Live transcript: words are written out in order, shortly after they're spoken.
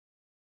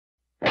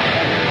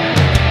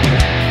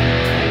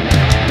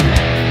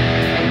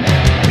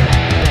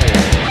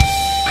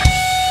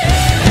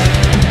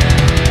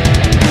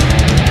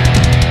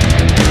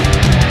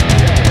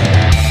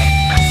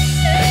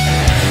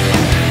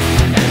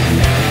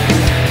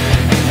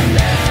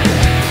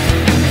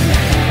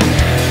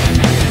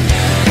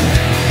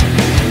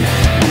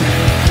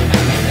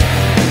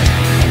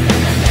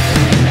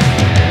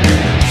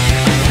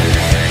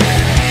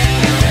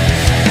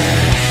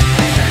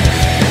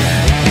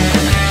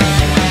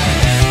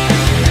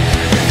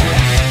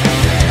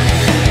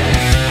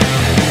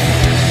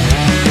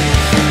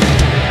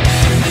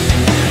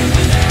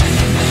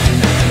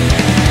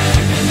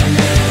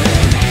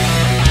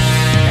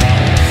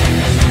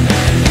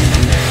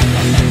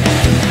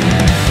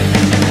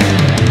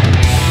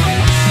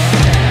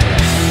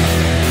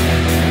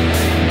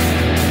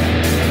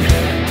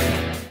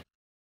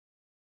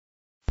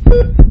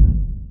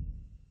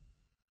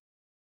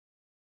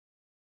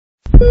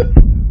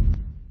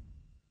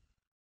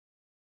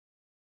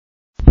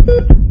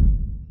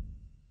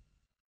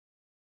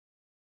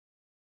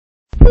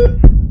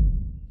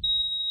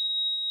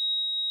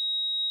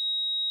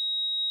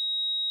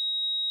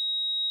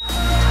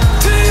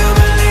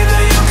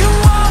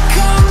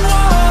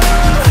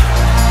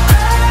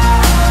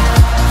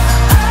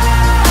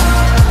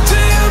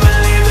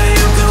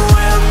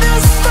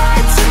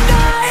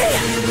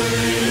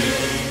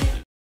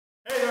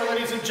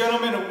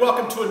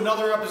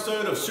Another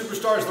episode of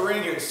Superstars the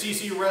Ring here at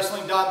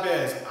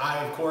ccwrestling.biz.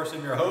 I, of course,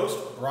 am your host,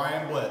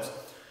 Brian Blitz.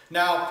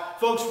 Now,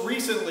 folks,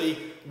 recently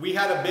we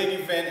had a big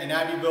event in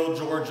Abbeville,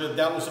 Georgia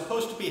that was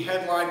supposed to be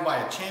headlined by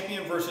a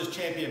champion versus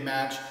champion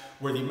match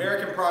where the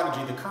American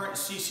Prodigy, the current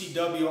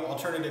CCW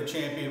alternative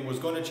champion, was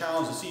going to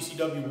challenge the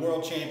CCW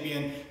world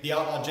champion, the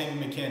Outlaw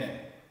Jamie McKinnon.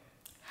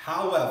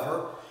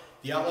 However,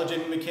 the Outlaw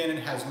Jamie McKinnon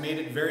has made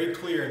it very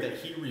clear that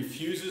he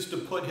refuses to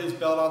put his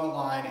belt on the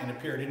line and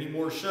appear at any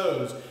more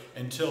shows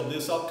until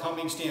this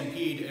upcoming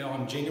Stampede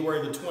on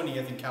January the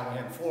 20th in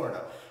Callahan,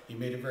 Florida. He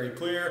made it very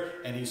clear,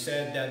 and he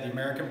said that the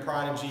American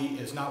Prodigy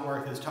is not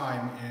worth his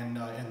time in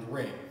the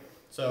ring.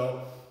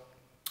 So,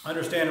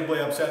 understandably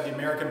upset. The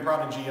American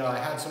Prodigy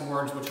had some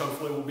words which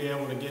hopefully we'll be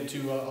able to get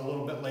to a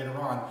little bit later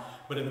on.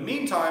 But in the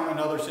meantime,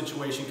 another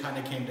situation kind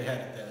of came to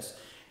head at this.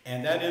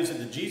 And that is that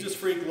the Jesus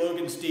Freak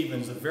Logan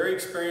Stevens, a very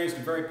experienced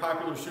and very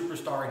popular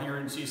superstar here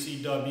in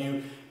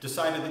CCW,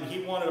 decided that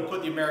he wanted to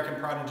put the American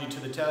Prodigy to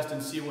the test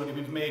and see what he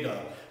was made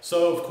of.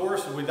 So, of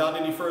course, without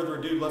any further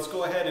ado, let's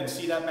go ahead and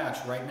see that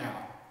match right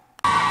now.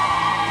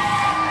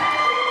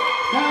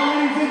 Now,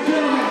 ladies and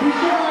gentlemen,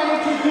 before I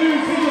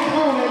introduce his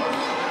opponent,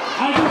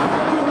 I just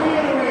want to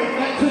reiterate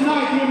that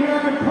tonight the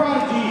American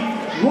Prodigy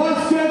was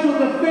scheduled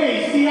to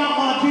face the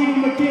Outlaw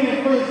Jamie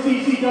McKinnon for the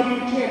CCW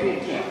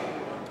Championship.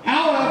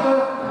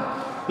 However,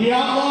 the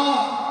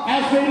Outlaw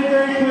has made it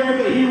very clear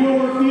that he will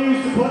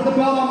refuse to put the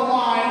belt on the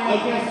line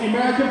against the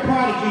American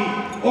Prodigy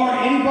or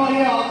anybody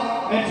else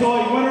until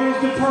a winner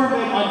is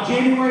determined on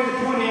January the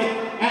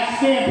 20th at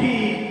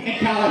Stampede in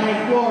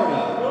Callahan,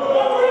 Florida.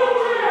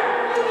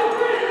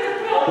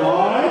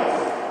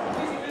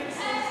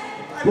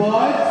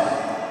 But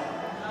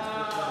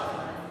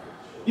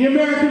the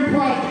American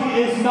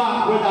Prodigy is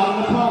not without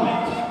an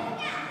opponent.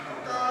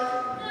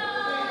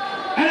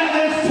 And at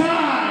this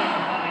time,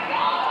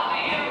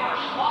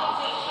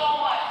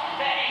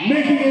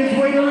 making his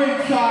way to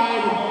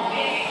ringside,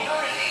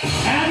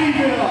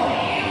 Abbeville,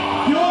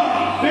 your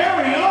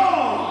very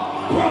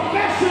own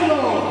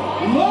professional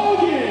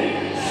Logan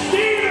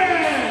Stevens!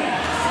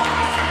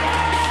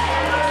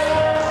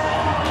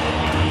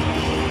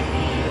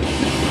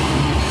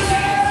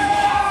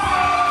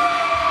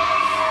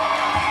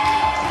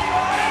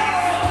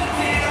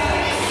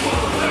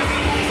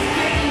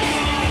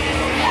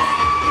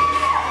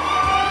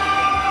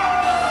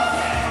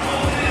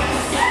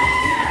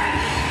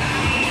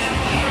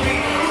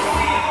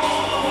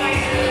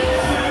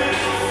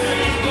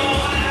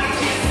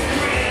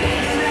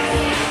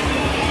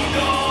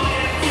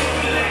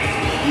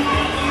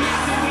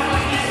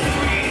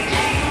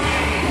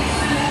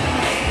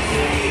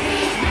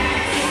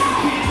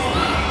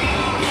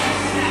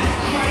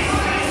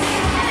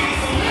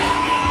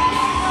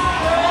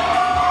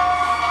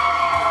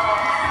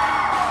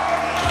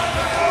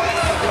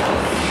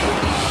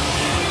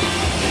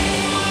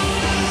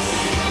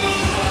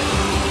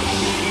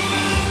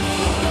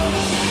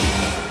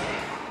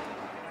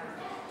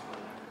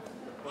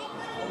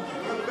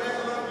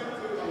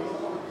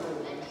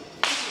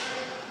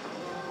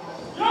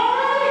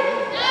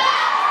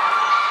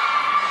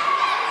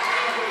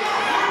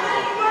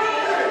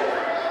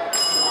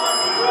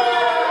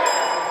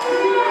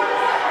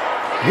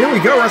 Here we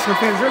go, wrestling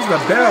fans. There's the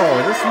bell.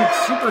 This week's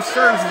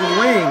Superstars of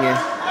the Ring.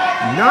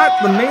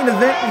 Not the main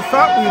event we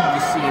thought we'd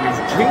be seeing, as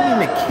Jamie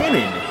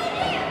McKinnon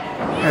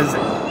has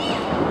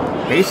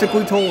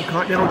basically told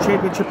Continental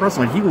Championship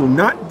Wrestling he will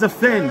not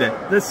defend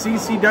the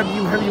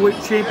CCW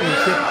Heavyweight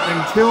Championship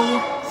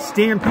until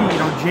Stampede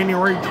on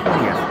January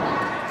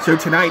 20th. So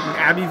tonight in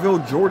Abbeville,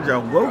 Georgia,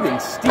 Logan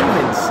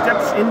Stevens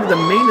steps into the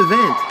main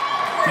event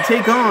to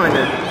take on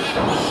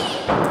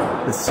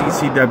the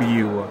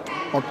CCW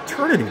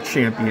Alternative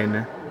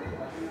Champion,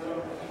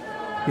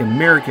 the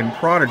American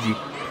Prodigy.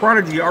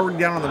 Prodigy already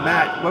down on the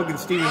mat. Logan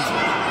Stevens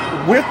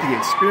with the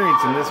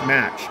experience in this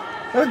match.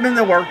 Both men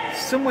that were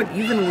somewhat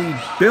evenly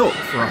built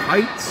for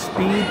height,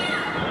 speed,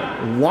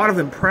 a lot of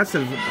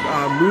impressive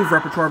move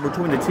repertoire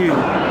between the two.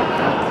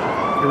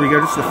 Here we go,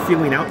 just the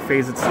feeling out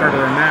phase at the start of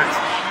our match.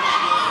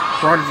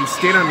 Prodigy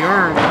stayed on the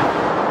arm,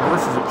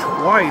 reverses it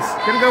twice.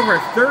 Gonna go for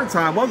a third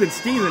time. Logan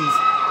Stevens,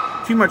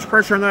 too much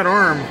pressure on that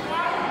arm.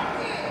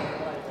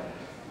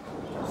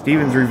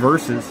 Stevens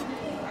reverses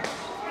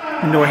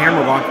into a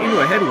hammerlock,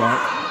 into a headlock.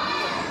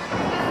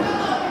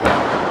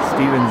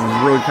 Stevens is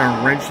really kind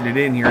of wrenching it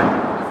in here.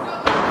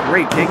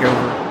 Great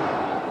takeover.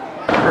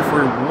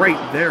 Referee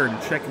right there to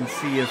check and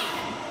see if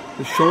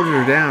the shoulders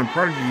are down.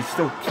 Prodigy is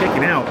still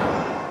kicking out.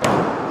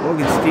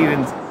 Logan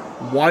Stevens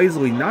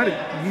wisely not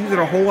using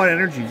a whole lot of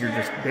energy here,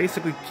 just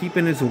basically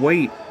keeping his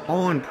weight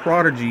on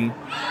Prodigy.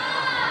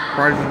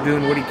 Prodigy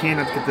doing what he can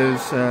not to get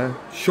those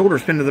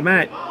shoulders pinned to the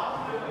mat.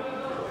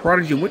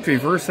 Prodigy went to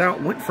reverse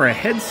out, went for a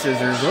head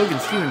scissors. Logan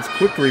Stevens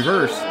quick to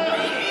reverse.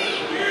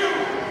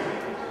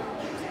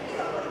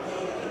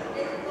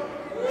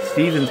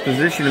 Stevens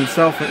positioning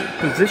himself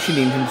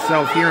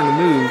here in the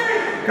move.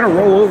 Gonna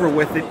roll over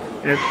with it.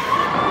 And it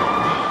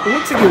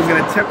looks like he was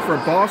gonna attempt for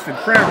a Boston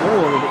Crab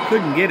rollover, but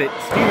couldn't get it.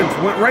 Stevens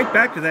went right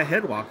back to that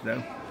headlock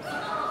though.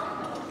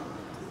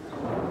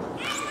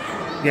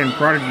 Again,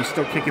 Prodigy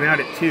still kicking out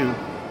at 2.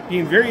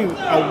 Being very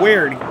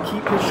aware to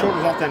keep his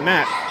shoulders off that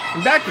mat.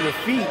 And back to the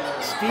feet,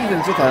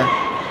 Stevens with a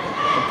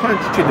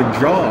punch to the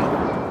jaw.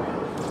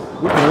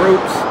 With the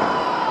ropes.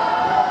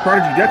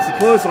 Prodigy ducks the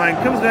clothesline,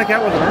 comes back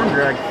out with an arm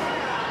drag.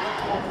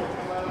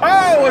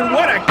 Oh, and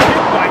what a kick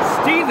by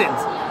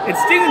Stevens! And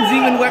Stevens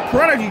even let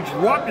Prodigy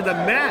drop to the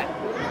mat.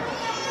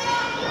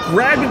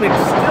 Grabbed him and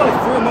still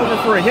threw him over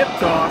for a hip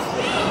toss.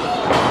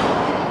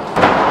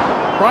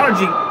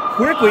 Prodigy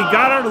quickly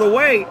got out of the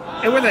way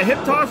and with a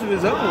hip toss of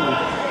his own.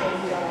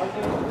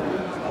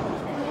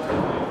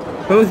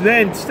 Both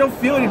men still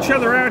feeling each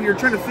other out here,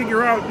 trying to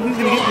figure out who's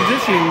going to get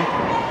position,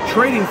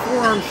 trading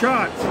forearm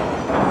shots.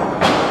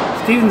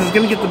 Stevens is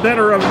going to get the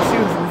better of it.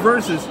 Stevens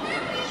reverses.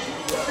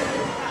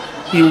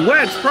 He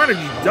lets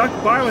Prodigy duck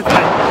by with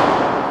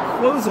that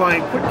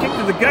clothesline, quick kick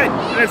to the gut,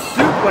 and a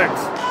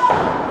suplex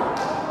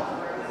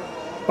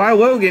by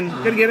Logan.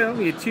 Going to get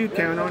only a 2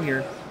 count on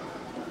here.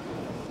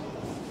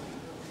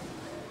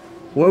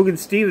 Logan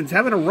Stevens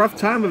having a rough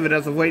time of it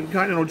as of late in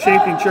Continental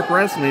Championship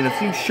Wrestling. A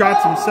few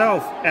shots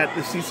himself at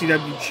the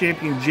CCW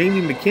Champion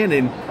Jamie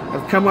McKinnon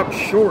have come up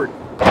short.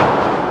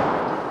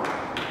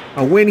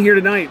 A win here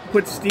tonight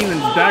puts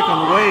Stevens back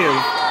on the way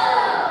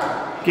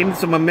of getting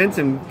some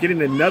momentum,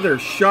 getting another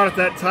shot at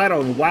that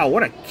title. And wow,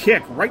 what a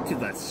kick right to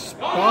the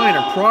spine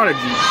of Prodigy.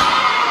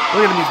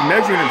 Look at him, he's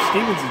measuring him.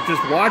 Stevens is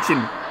just watching.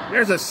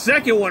 There's a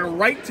second one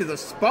right to the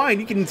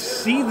spine. You can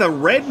see the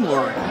red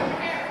mark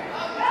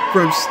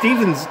from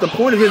Stevens, the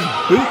point of his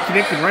boot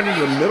connected right into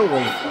the middle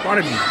of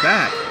Prodigy's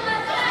back.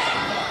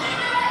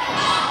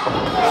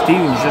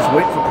 Stevens just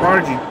waiting for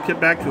Prodigy to get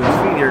back to his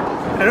feet here.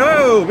 And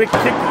oh, big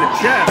kick to the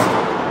chest.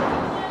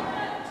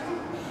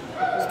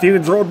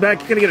 Stevens rolled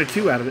back, gonna get a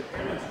 2 out of it.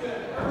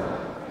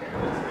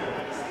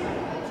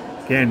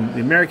 Again,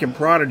 the American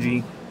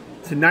Prodigy.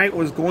 Tonight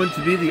was going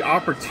to be the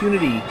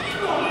opportunity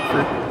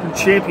for the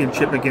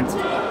championship against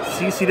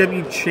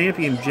CCW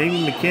Champion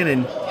Jamie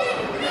McKinnon.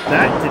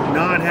 That did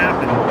not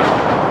happen.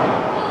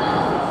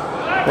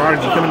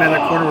 Prodigy coming down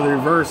that corner with a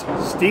reverse.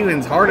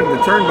 Stevens hard in the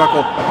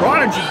turnbuckle.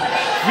 Prodigy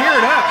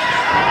geared up.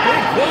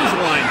 Big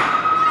clothesline.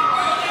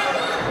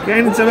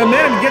 Gaining some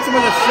momentum. Gets him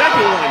with a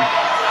second one.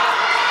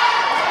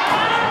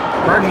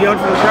 Prodigy out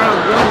for the crowd.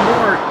 One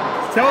more.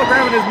 He's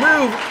telegraphing his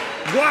move.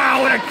 Wow,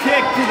 what a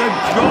kick to the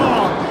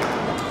jaw.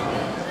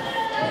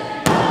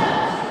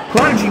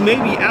 Prodigy may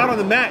be out on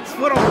the mat.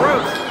 Split on the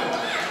ropes.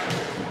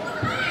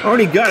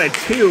 Only got a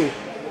 2.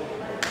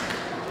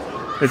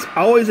 It's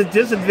always a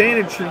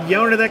disadvantage for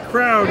yelling at that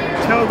crowd,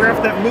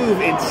 telegraph that move,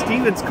 and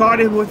Stevens caught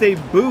him with a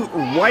boot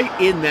right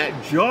in that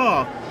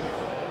jaw.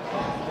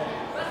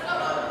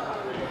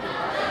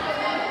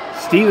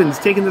 Stevens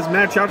taking this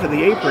match out to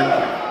the apron.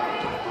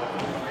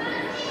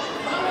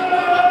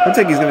 Looks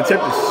like he's going to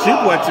attempt to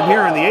suplex him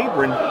here on the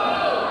apron.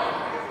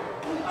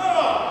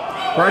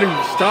 Prodigy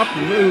stopped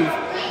the move.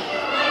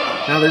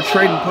 Now they're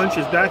trading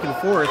punches back and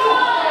forth.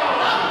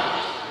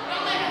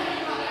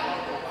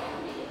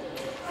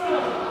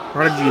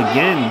 Prodigy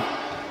again.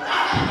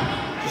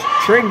 Just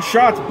trading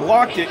shots,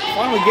 blocked it,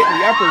 finally getting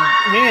the upper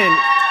hand.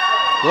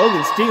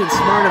 Logan Stevens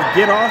smart enough to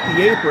get off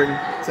the apron.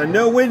 It's a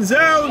no-win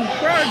zone.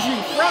 Prodigy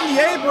from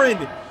the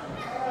apron.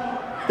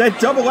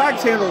 That double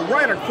axe handle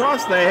right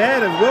across the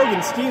head of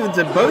Logan Stevens,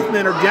 and both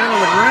men are down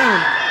on the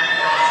ground.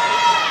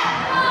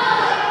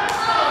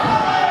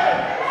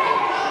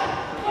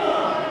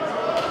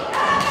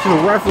 So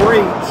the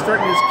referee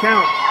starting his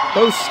count.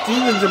 Both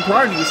Stevens and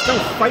Prodigy still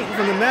fighting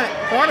from the mat.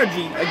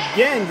 Prodigy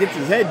again gets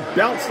his head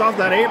bounced off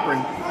that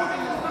apron.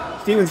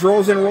 Stevens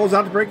rolls in and rolls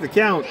out to break the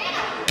count.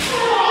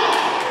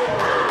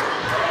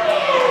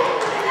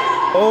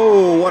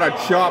 Oh, what a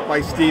chop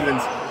by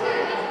Stevens.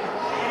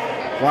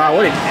 Wow,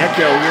 what an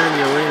echo here in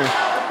the arena.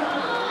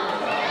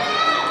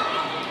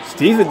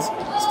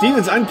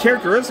 Stevens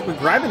uncharacteristically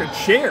grabbing a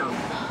chair.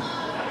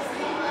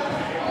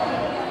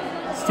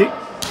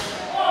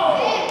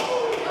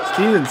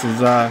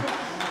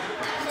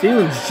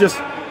 Stevens just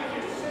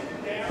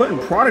putting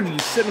Prodigy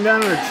sitting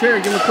down in a chair,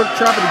 giving a quick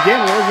chop it again,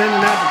 rolls in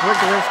and out to break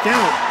the rest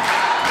count.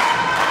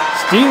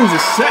 Stevens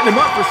is setting him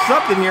up for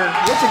something here.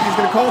 Looks like he's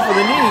going to call for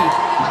the knee.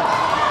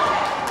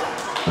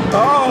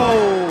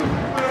 Oh,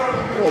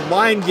 little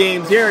mind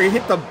games here. He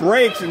hit the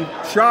brakes and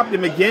chopped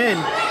him again.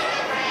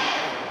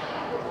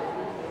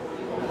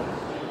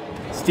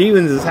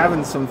 Stevens is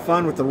having some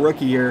fun with the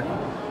rookie here.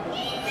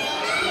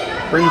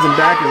 Brings him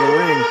back in the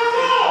ring.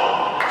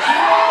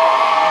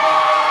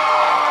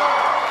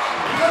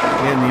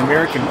 And the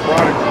American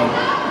Prodigy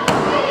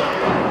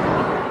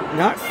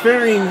not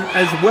faring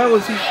as well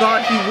as he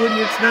thought he would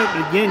here tonight.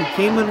 But again,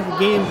 came in with a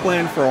game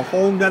plan for a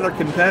whole nother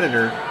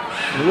competitor.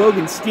 And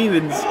Logan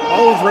Stevens,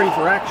 always ready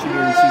for action here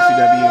in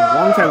CCW,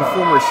 longtime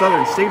former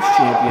Southern States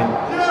champion,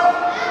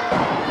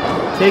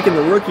 taking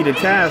the rookie to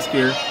task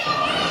here.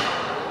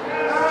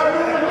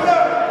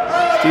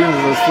 Stevens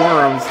with those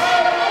forearms.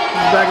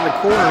 He's back in the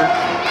corner.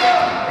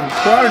 And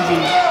Prodigy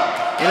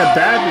in a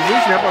bad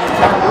position up on the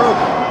top rope.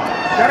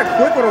 Got a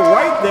quick little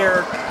right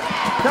there.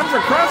 Comes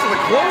across with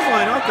a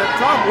clothesline off the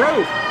top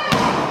rope.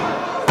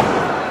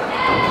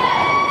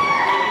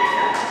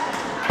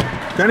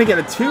 Gonna get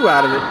a 2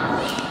 out of it.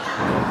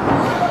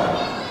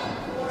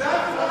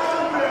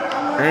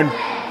 And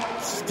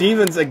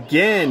Stevens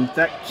again,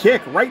 that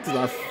kick right to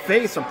the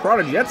face of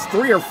Prodigy. That's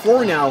 3 or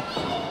 4 now.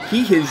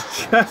 He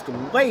has just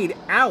laid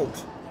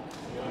out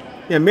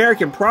the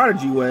American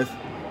Prodigy with.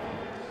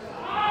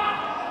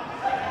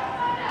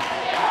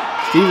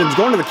 Stevens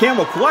going to the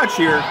camel clutch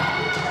here.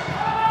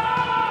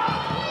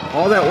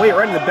 All that weight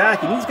right in the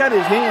back, and he's got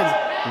his hands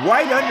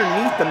right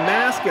underneath the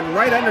mask and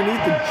right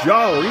underneath the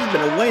jaw where he's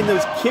been laying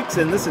those kicks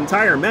in this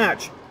entire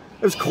match.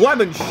 Those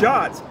clubbing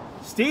shots.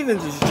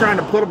 Stevens is just trying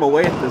to put him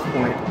away at this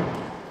point.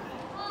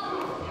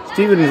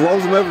 Stevens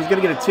rolls him over, he's going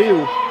to get a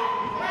 2.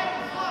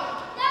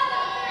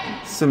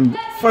 Some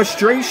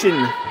frustration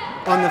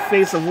on the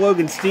face of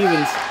Logan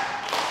Stevens.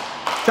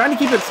 Trying to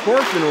keep it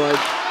sportsmanlike.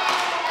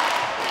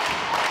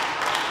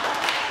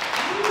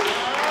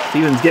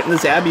 Stevens getting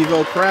this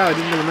Abbeville crowd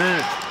into the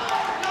match.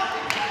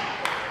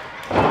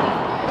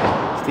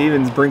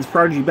 Stevens brings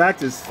Prodigy back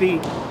to his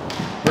feet.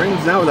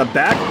 Brings now with a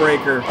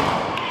backbreaker.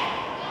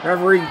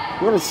 Referee a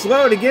little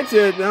slow to get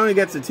to it, but only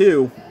gets a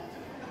 2.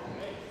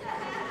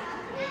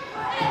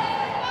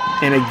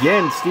 And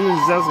again,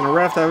 Stevens is asking a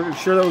ref. I'm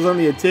sure that was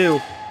only a 2.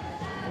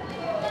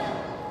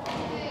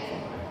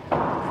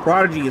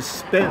 Prodigy has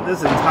spent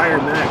this entire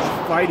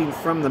match fighting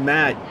from the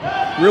mat.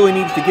 Really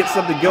needs to get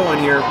something going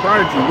here.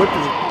 Prodigy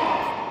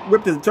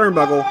whipped his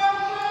turnbuckle.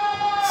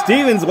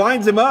 Stevens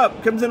lines him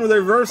up. Comes in with a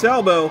reverse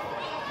elbow.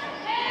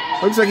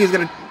 Looks like he's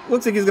gonna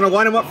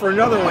line him up for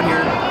another one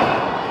here.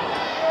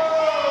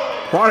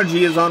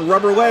 Prodigy is on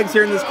rubber legs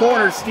here in this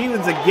corner.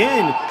 Stevens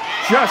again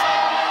just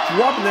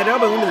dropping that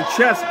elbow into the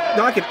chest,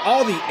 knocking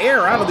all the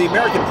air out of the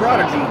American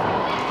Prodigy.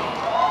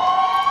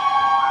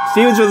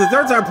 Stevens for the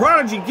 3rd time.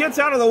 Prodigy gets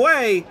out of the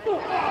way.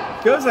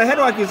 Goes to the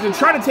headlock. He's going to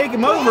try to take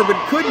him over, but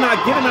could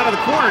not get him out of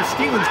the corner.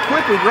 Stevens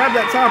quickly grabbed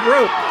that top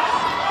rope.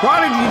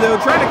 Prodigy,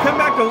 though, trying to come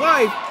back to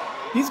life.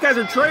 These guys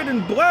are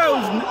trading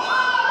blows.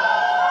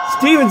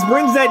 Stevens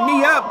brings that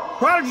knee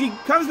up. Prodigy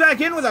comes back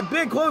in with a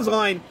big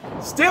clothesline.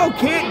 Still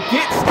can't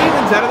get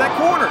Stevens out of that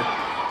corner.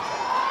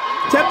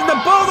 Attempting the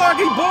bulldog.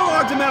 He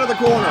bulldogs him out of the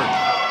corner.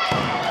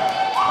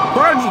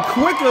 Prodigy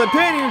quick to the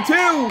pin here,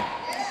 2.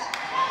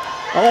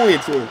 Only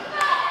a 2.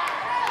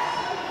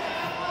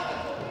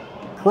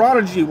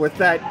 Prodigy with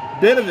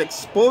that bit of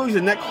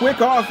explosion, that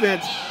quick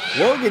offense.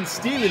 Logan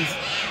Stevens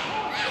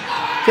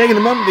taking a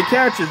moment to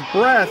catch his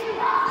breath.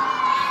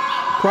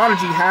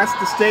 Prodigy has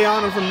to stay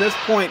on him from this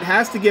point,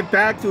 has to get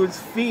back to his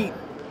feet.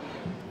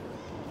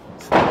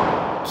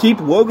 Keep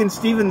Logan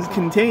Stevens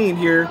contained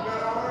here.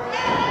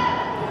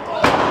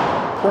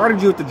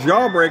 Prodigy with the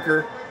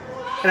jawbreaker.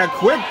 And a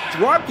quick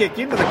drop kick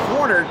into the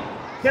corner.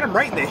 Hit him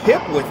right in the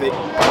hip with it.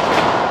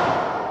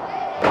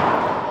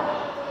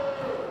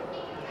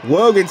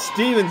 Logan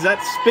Stevens,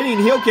 that spinning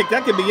heel kick,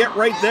 that could be it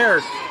right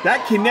there.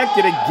 That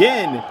connected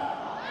again.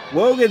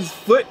 Logan's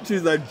foot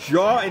to the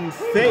jaw and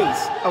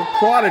face of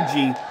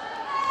Prodigy.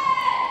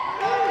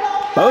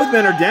 Both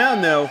men are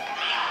down, though.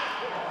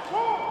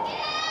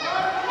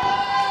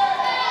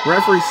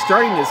 Referee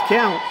starting his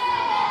count.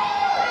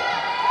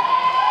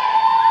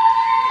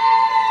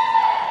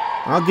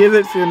 I'll give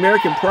it to the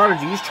American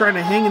Prodigy. He's trying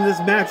to hang in this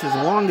match as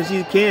long as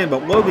he can,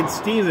 but Logan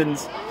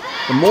Stevens,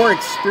 the more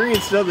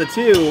experienced of the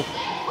two,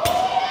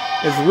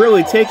 is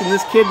really taking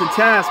this kid to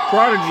task.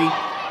 Prodigy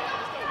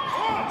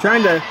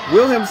trying to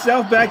will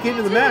himself back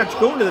into the match,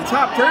 going to the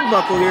top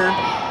turnbuckle here.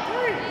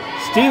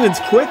 Stevens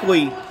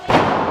quickly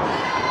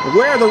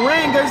aware of the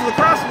ring, goes to the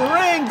cross of the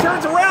ring,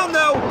 turns around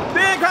though.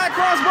 Big high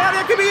cross body,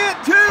 that could be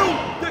it. 2.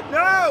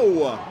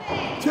 No.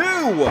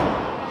 2.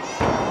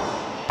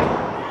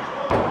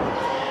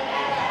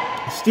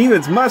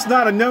 Stevens must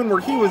not have known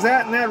where he was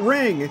at in that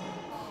ring.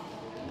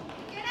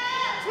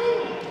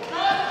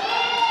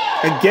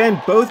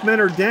 Again, both men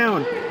are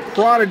down.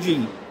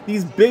 Prodigy,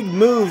 these big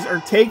moves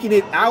are taking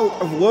it out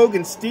of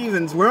Logan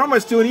Stevens. We're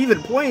almost to an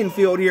even playing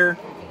field here.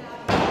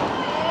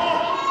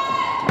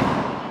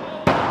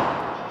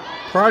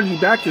 Prodigy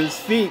back to his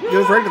feet,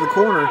 goes right to the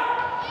corner.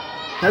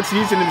 That's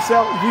using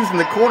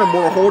the corner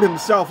more to hold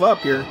himself up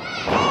here.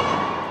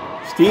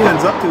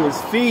 Stevens up to his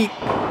feet.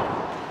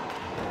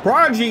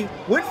 Prodigy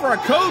went for a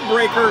code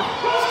breaker.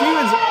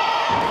 Stevens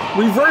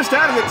reversed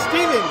out of it.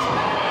 Stevens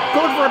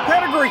going for a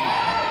pedigree.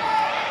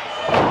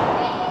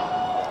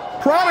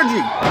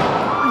 Prodigy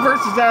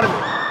reverses out of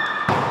it.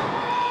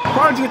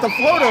 Prodigy with the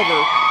float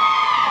over.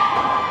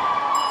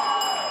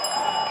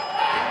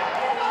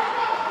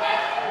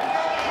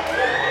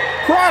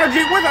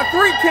 Prodigy with a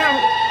 3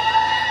 count.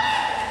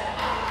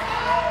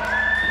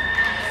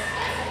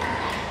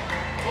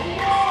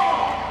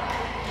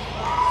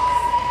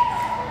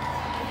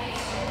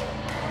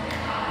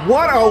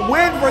 What a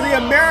win for the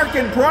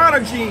American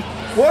Prodigy.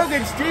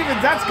 Logan Stevens,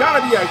 that's got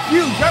to be a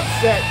huge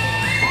upset.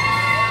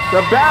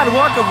 The bad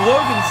luck of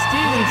Logan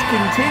Stevens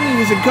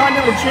continues in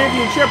Continental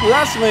Championship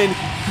Wrestling.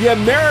 The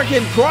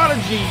American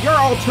Prodigy, your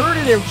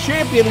alternative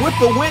champion, with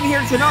the win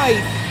here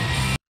tonight.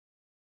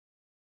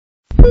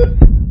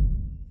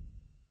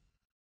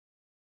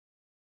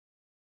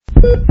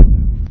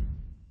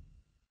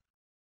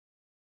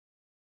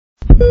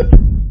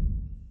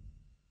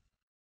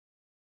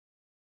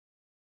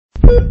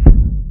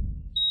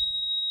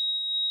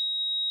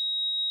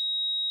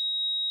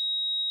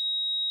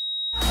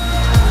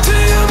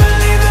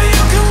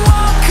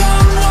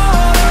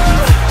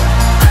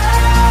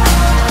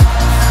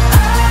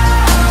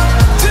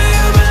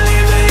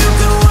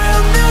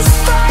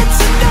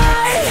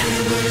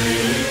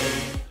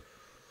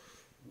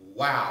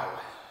 Wow.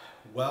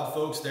 Well,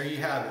 folks, there you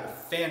have it. A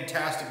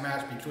fantastic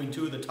match between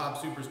two of the top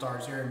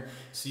superstars here in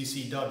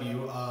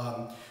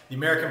CCW. The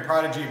American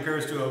Prodigy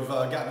appears to have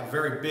gotten a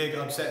very big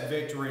upset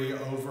victory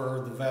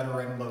over the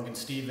veteran Logan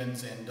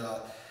Stevens. And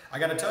I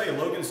got to tell you,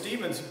 Logan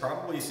Stevens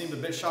probably seemed a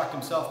bit shocked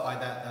himself by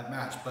that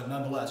match. But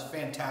nonetheless,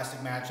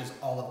 fantastic matches,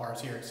 all of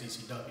ours here at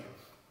CCW.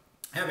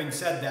 Having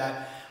said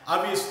that,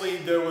 obviously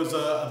there was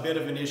a bit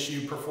of an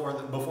issue before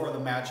the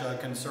match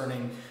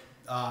concerning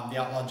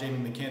the Outlaw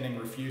Jamie McKinnon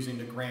refusing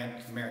to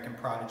grant the American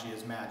Prodigy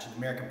his match. And the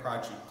American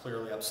Prodigy,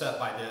 clearly upset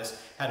by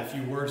this, had a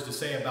few words to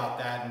say about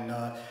that,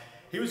 and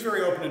he was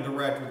very open and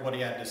direct with what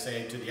he had to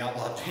say to the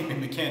Outlaw Jamie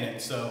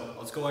McKinnon. So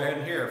let's go ahead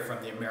and hear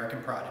from the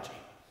American Prodigy.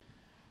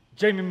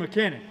 Jamie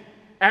McKinnon,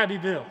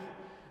 Abbeville,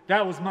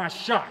 that was my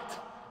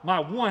shot, my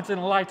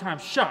once-in-a-lifetime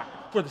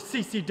shot for the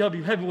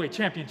CCW Heavyweight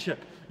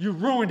Championship. You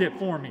ruined it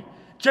for me.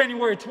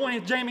 January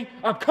 20th, Jamie,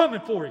 I'm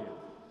coming for you.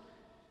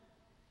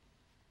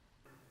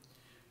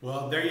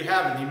 Well, there you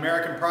have it. The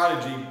American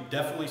Prodigy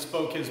definitely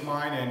spoke his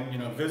mind,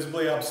 and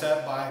visibly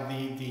upset by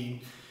the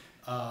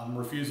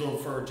refusal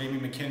for Jamie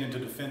McKinnon to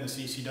defend the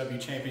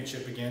CCW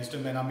Championship against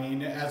him. And I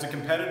mean, as a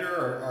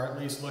competitor, or at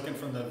least looking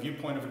from the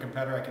viewpoint of a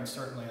competitor, I can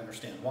certainly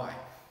understand why.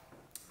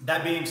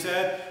 That being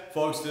said,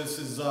 folks, this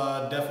is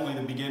definitely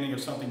the beginning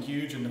of something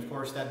huge, and of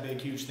course that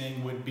big huge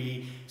thing would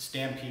be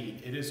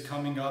Stampede. It is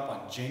coming up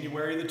on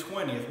January the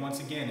 20th, once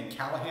again in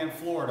Callahan,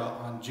 Florida,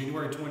 on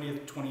January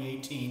 20th,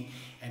 2018,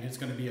 and it's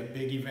going to be a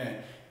big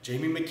event.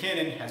 Jamie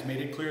McKinnon has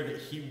made it clear that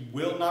he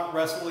will not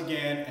wrestle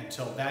again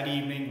until that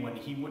evening when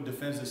he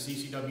defends the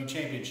CCW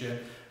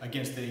Championship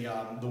against the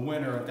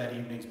winner of that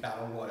evening's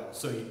Battle Royal.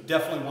 So you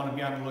definitely want to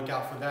be on the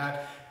lookout for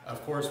that.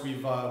 Of course,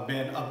 we've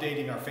been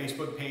updating our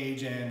Facebook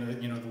page and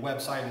the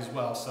website as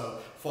well, so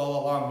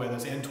follow along with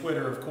us, and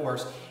Twitter, of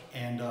course.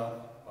 And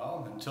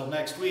well, until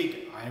next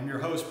week, I am your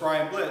host,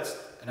 Brian Blitz,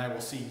 and I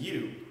will see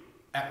you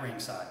at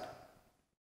ringside.